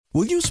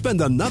Will you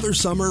spend another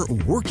summer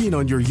working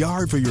on your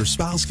yard for your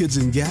spouse, kids,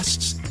 and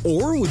guests?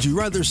 Or would you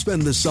rather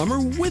spend the summer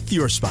with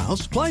your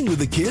spouse, playing with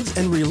the kids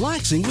and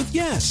relaxing with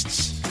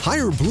guests?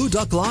 Hire Blue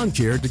Duck Lawn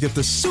Care to get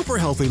the super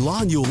healthy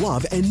lawn you'll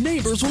love and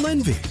neighbors will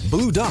envy.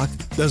 Blue Duck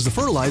does the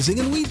fertilizing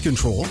and weed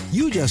control.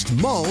 You just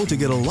mow to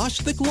get a lush,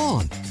 thick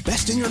lawn.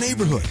 Best in your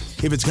neighborhood.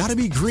 If it's got to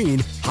be green,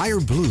 hire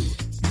Blue.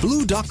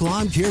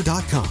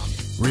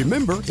 BlueDuckLawnCare.com.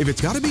 Remember, if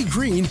it's got to be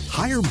green,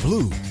 hire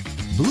Blue.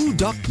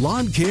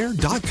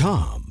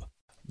 BlueDuckLawnCare.com.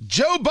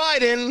 Joe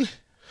Biden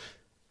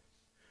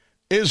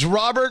is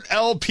Robert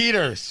L.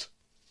 Peters.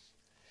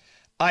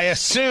 I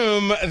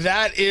assume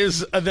that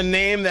is the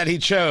name that he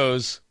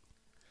chose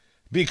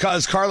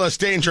because Carlos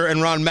Danger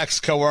and Ron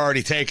Mexico were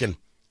already taken.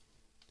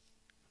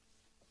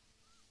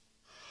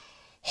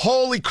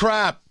 Holy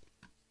crap.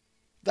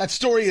 That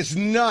story is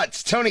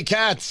nuts. Tony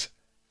Katz,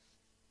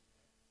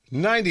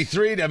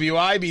 93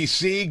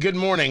 WIBC. Good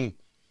morning.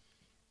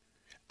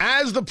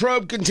 As the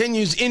probe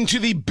continues into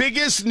the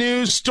biggest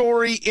news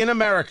story in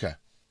America,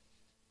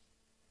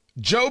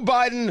 Joe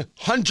Biden,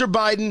 Hunter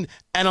Biden,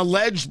 and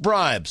alleged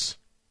bribes.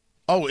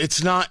 Oh,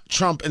 it's not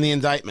Trump and the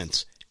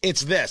indictments.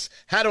 It's this.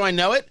 How do I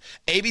know it?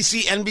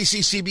 ABC,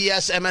 NBC,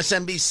 CBS,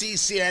 MSNBC,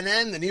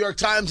 CNN, the New York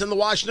Times, and the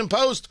Washington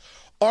Post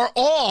are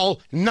all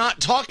not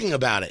talking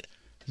about it.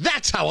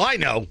 That's how I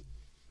know.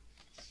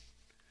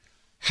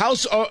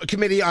 House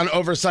Committee on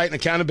Oversight and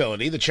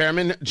Accountability, the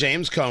chairman,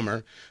 James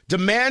Comer,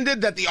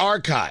 demanded that the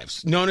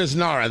archives, known as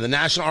NARA, the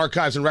National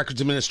Archives and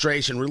Records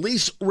Administration,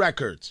 release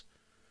records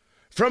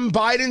from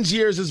Biden's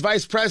years as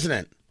vice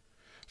president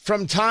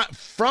from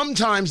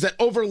times that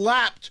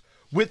overlapped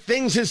with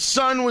things his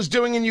son was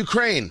doing in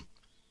Ukraine,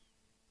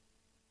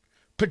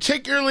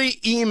 particularly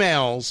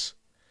emails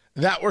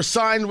that were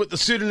signed with the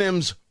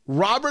pseudonyms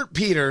Robert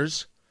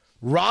Peters,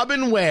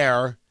 Robin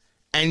Ware,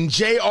 and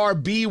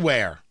J.R.B.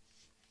 Ware.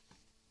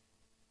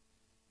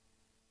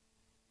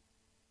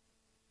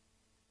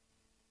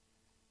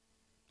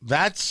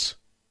 That's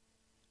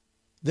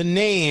the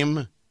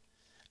name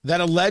that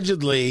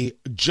allegedly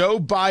Joe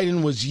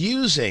Biden was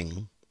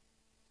using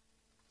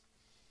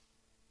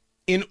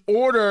in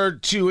order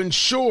to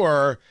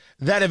ensure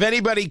that if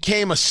anybody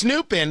came a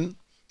snooping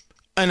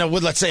and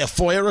let's say a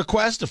FOIA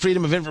request, a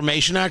Freedom of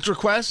Information Act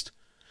request,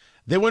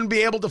 they wouldn't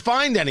be able to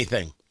find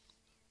anything.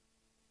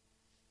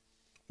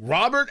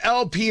 Robert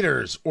L.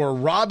 Peters or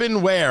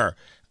Robin Ware.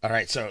 All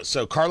right,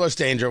 so Carlos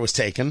Danger was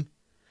taken.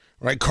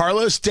 Right,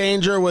 Carlos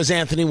Danger was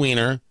Anthony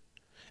Weiner,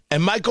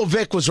 and Michael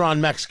Vick was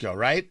Ron Mexico,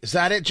 right? Is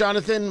that it,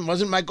 Jonathan?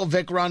 Wasn't Michael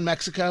Vick Ron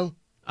Mexico?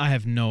 I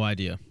have no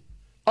idea.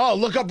 Oh,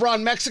 look up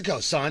Ron Mexico,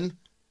 son.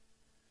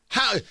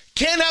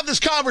 Can't have this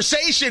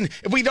conversation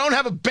if we don't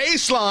have a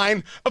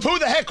baseline of who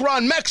the heck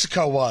Ron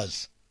Mexico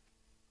was.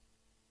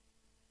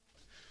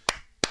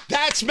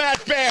 That's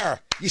Matt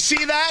Baer. You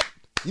see that?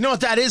 You know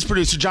what that is,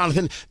 producer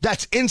Jonathan?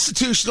 That's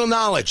institutional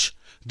knowledge.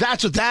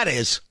 That's what that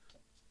is.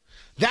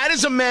 That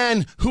is a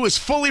man who has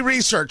fully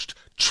researched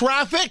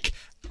traffic,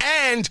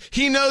 and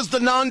he knows the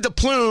nom de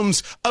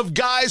plumes of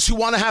guys who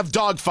want to have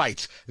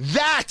dogfights.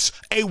 That's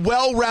a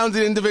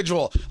well-rounded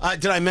individual.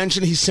 Did I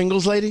mention he's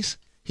singles, ladies?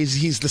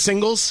 He's the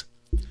singles.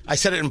 I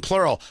said it in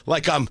plural,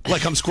 like I'm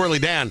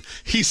Squirrely Dan.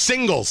 He's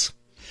singles.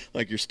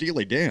 Like you're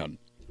Steely Dan.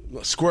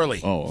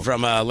 Squirrely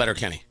from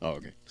Letterkenny. Oh,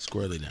 okay.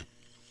 Squirrely Dan.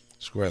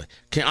 Squirrely.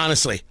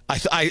 Honestly,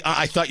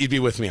 I thought you'd be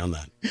with me on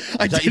that.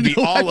 I thought you'd be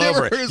all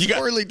over it.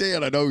 Squirrely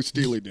Dan. I know who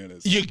Steely Dan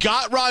is. You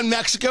got Ron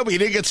Mexico, but you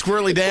didn't get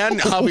Squirrely Dan?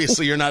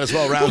 Obviously, you're not as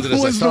well-rounded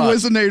as I thought.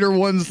 The Wizinator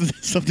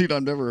one's something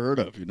I've never heard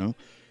of, you know?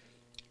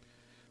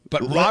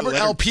 But Robert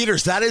L.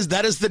 Peters, that is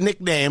the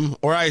nickname,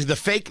 or the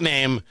fake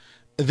name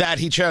that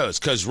he chose,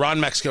 because Ron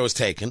Mexico was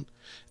taken,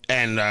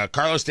 and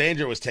Carlos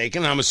Danger was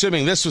taken. I'm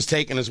assuming this was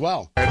taken as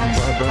well. I'm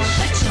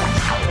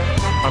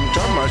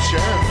done my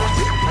share.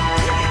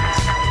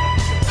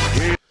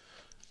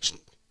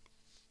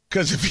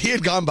 Because if he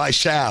had gone by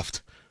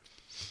Shaft,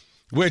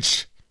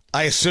 which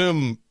I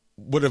assume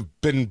would have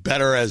been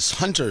better as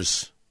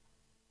Hunter's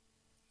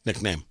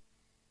nickname.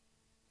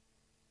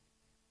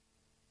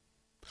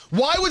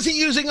 Why was he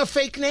using a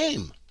fake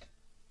name?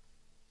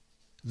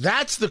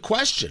 That's the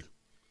question.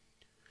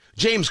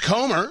 James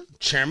Comer,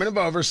 chairman of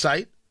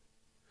Oversight,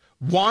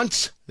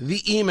 wants the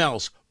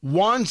emails,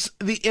 wants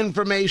the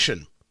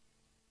information.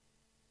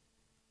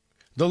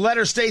 The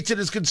letter states it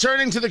is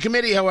concerning to the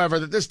committee, however,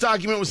 that this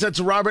document was sent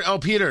to Robert L.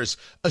 Peters,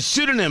 a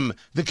pseudonym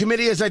the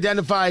committee has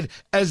identified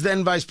as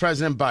then Vice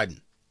President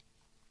Biden.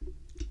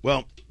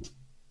 Well,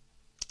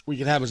 we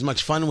can have as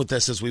much fun with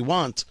this as we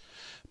want,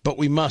 but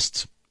we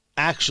must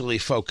actually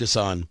focus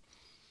on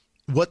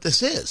what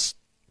this is.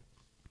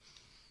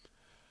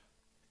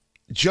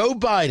 Joe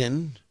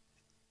Biden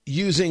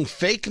using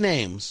fake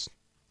names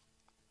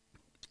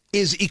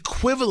is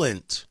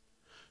equivalent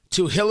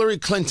to Hillary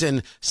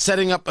Clinton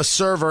setting up a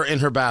server in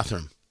her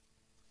bathroom.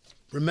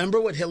 Remember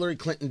what Hillary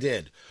Clinton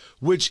did,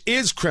 which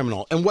is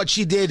criminal, and what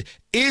she did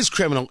is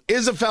criminal,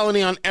 is a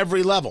felony on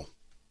every level.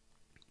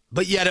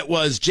 But yet it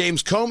was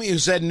James Comey who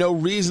said no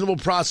reasonable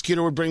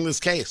prosecutor would bring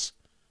this case.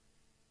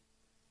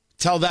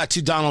 Tell that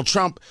to Donald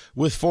Trump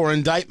with 4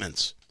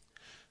 indictments,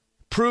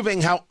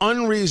 proving how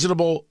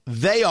unreasonable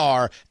they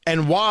are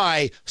and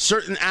why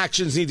certain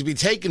actions need to be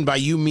taken by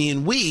you, me,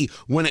 and we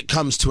when it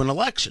comes to an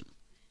election.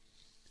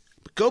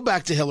 But go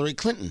back to Hillary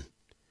Clinton.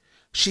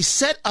 She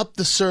set up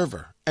the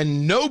server,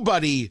 and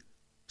nobody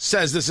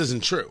says this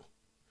isn't true.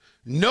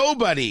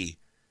 Nobody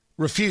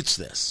refutes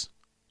this.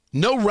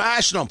 No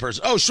rational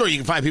person. Oh, sure, you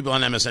can find people on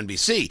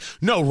MSNBC.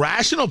 No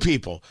rational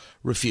people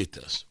refute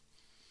this.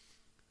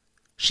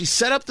 She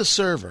set up the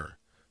server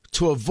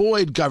to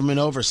avoid government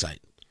oversight.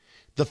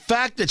 The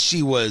fact that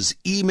she was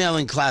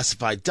emailing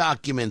classified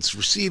documents,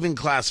 receiving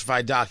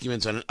classified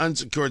documents on an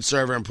unsecured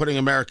server and putting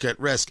America at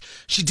risk,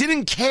 she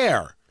didn't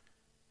care.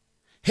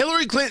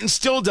 Hillary Clinton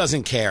still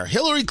doesn't care.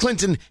 Hillary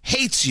Clinton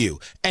hates you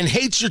and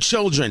hates your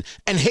children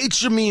and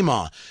hates your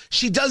Meemaw.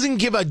 She doesn't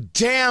give a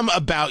damn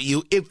about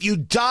you. If you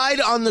died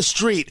on the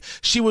street,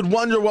 she would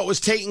wonder what was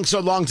taking so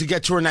long to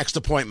get to her next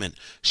appointment.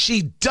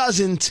 She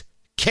doesn't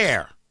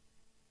care.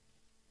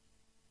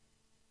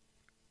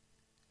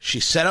 She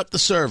set up the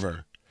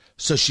server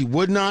so she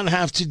would not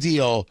have to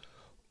deal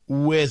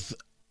with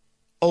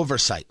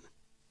oversight.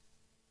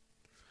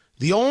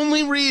 The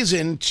only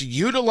reason to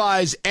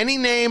utilize any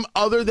name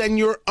other than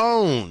your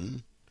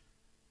own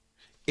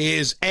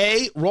is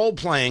A,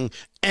 role-playing,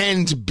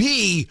 and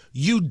B,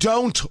 you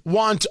don't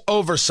want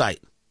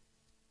oversight.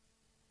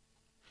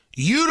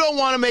 You don't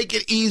want to make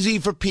it easy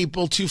for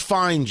people to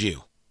find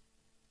you.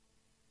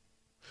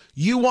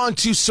 You want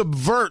to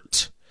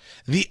subvert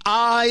the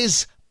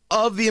eyes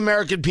of the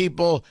American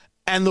people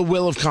and the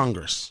will of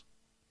Congress.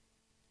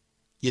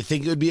 You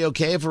think it would be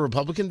okay if a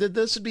Republican did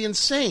this? It'd be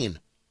insane.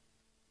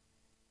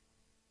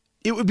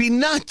 It would be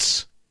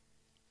nuts.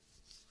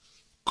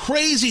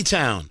 Crazy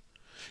town.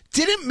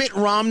 Didn't Mitt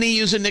Romney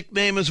use a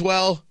nickname as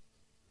well?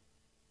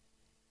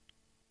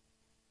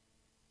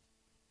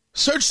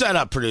 Search that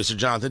up, producer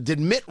Jonathan. Did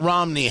Mitt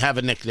Romney have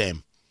a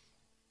nickname?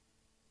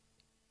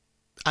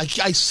 I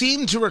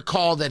seem to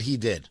recall that he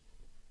did.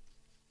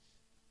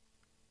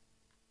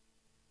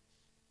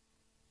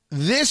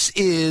 This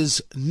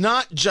is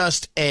not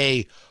just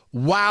a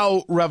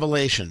wow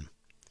revelation.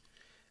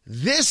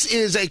 This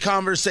is a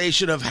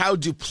conversation of how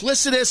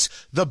duplicitous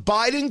the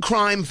Biden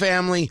crime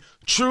family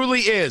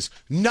truly is.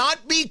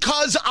 Not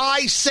because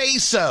I say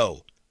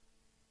so,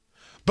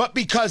 but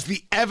because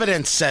the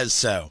evidence says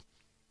so.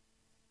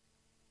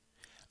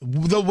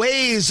 The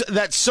ways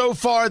that so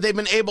far they've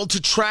been able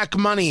to track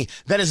money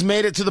that has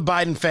made it to the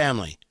Biden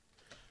family.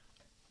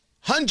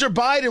 Hunter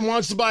Biden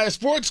wants to buy a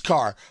sports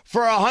car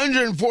for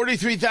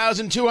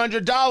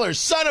 $143,200.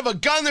 Son of a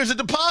gun, there's a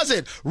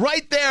deposit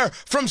right there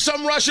from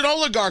some Russian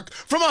oligarch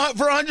for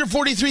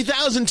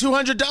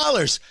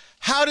 $143,200.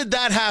 How did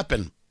that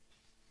happen?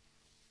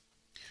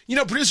 You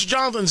know, producer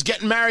Jonathan's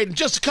getting married in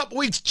just a couple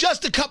weeks.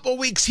 Just a couple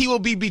weeks, he will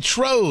be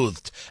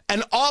betrothed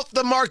and off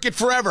the market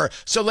forever.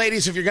 So,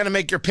 ladies, if you're going to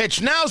make your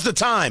pitch, now's the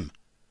time.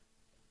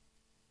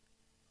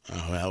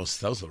 Oh, that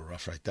was a little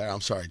rough right there. I'm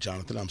sorry,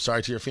 Jonathan. I'm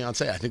sorry to your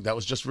fiance. I think that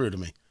was just rude of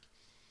me.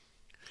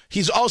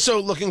 He's also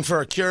looking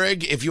for a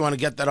Keurig. If you want to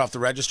get that off the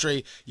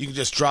registry, you can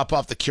just drop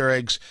off the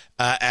Keurigs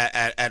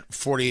at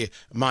 40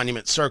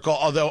 Monument Circle.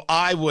 Although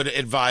I would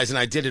advise, and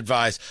I did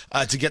advise,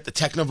 to get the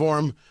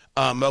Technovorm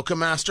Mocha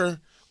Master,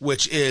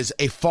 which is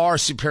a far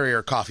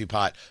superior coffee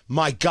pot.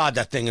 My God,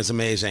 that thing is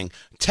amazing.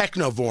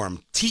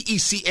 Technovorm,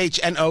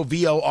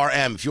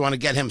 Technovorm. If you want to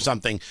get him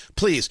something,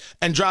 please.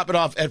 And drop it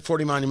off at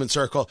 40 Monument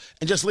Circle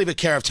and just leave it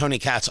care of Tony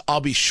Katz.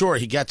 I'll be sure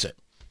he gets it.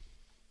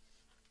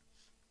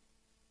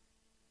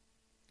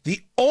 The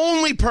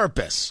only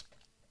purpose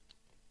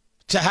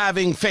to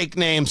having fake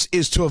names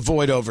is to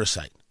avoid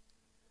oversight.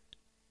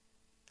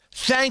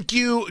 Thank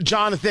you,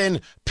 Jonathan.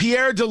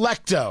 Pierre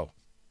Delecto.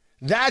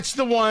 That's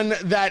the one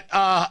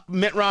that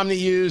Mitt Romney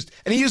used,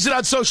 and he used it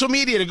on social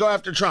media to go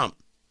after Trump.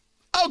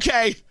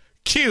 Okay,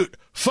 cute,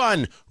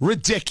 fun,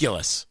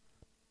 ridiculous.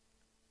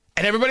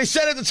 And everybody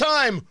said at the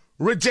time,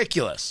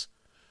 ridiculous.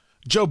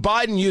 Joe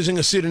Biden using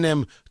a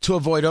pseudonym to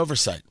avoid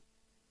oversight.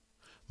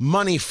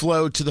 Money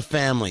flowed to the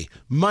family.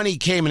 Money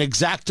came in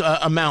exact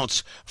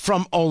amounts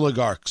from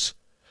oligarchs.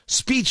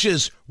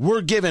 Speeches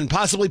were given.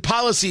 Possibly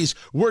policies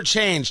were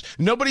changed.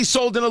 Nobody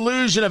sold an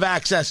illusion of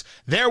access.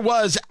 There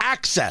was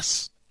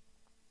access.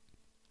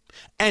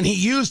 And he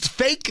used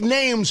fake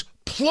names,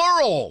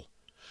 plural,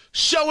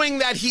 showing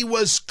that he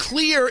was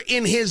clear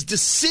in his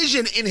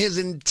decision, in his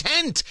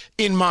intent,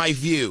 in my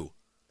view,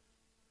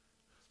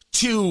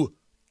 to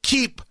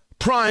keep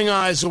prying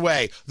eyes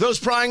away. Those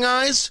prying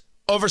eyes,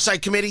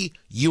 Oversight Committee,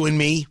 you and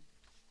me.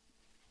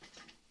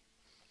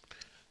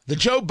 The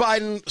Joe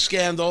Biden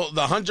scandal,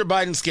 the Hunter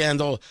Biden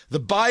scandal, the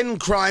Biden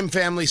crime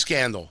family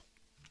scandal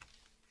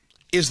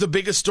is the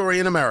biggest story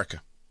in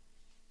America.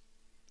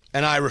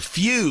 And I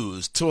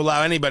refuse to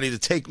allow anybody to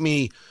take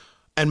me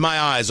and my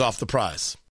eyes off the prize.